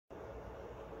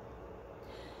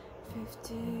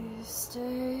50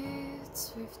 states,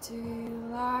 50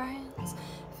 lines,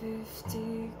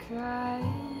 50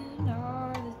 crying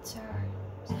all the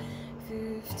times,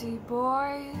 50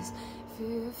 boys,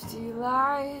 50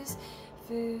 lies,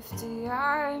 50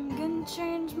 I'm gonna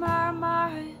change my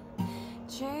mind,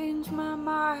 change my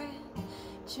mind,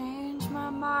 change my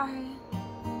mind.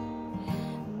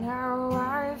 Now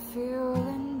I feel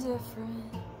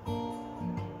indifferent.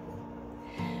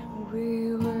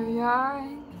 We were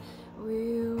young,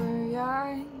 we were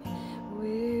young,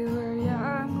 we were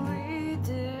young, we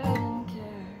didn't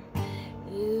care.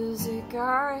 Is it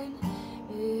God?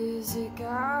 Is it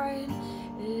God?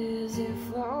 Is it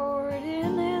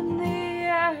floating in the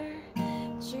air?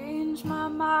 Change my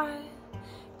mind,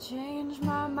 change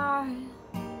my mind.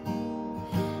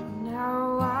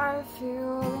 Now I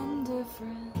feel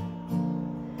indifferent.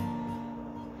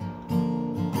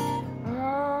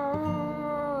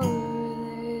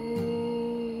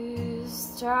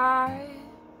 Time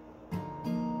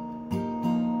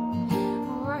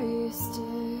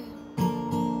wasted.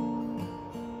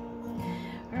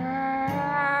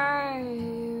 I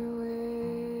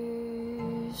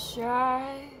wish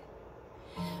I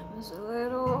was a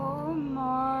little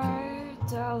more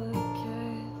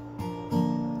delicate.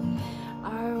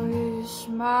 I wish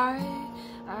my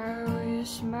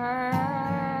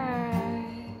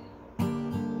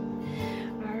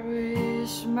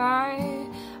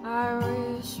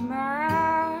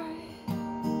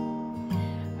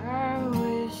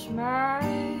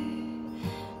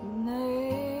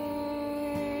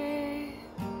name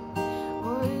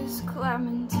was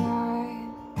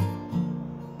Clementine.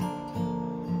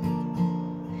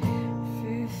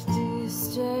 50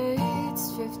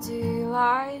 states, 50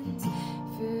 lines,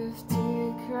 50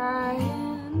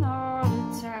 crying all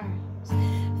the times,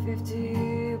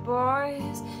 50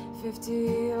 boys,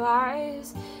 50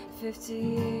 lies,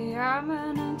 50 I'm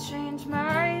gonna change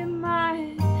my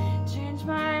mind, change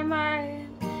my mind,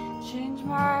 change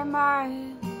my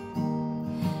mind.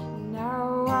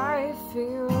 Now I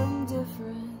feel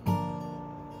indifferent.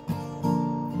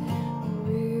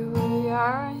 We were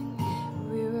young,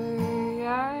 we were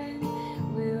young,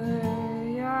 we were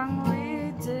young, we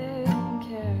didn't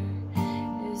care.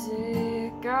 Is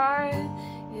it God?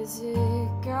 Is it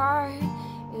God?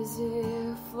 Is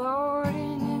it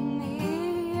floating in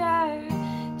the air?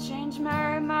 Change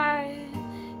my mind,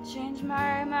 change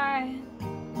my mind.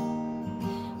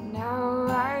 Now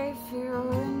I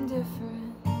feel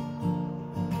indifferent.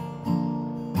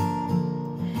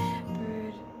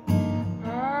 But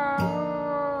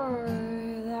all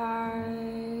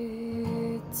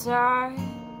that time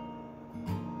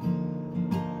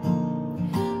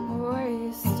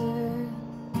wasted.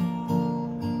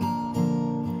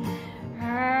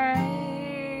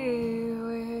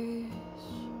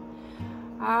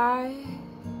 I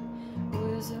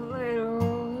was a little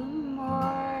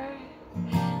more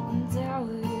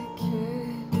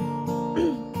delicate.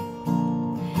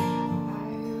 I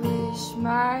wish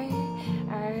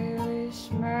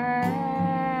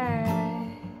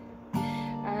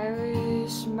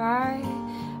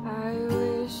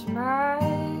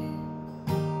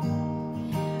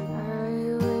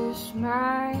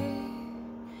my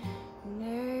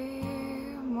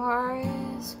name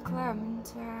was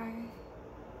Clementine.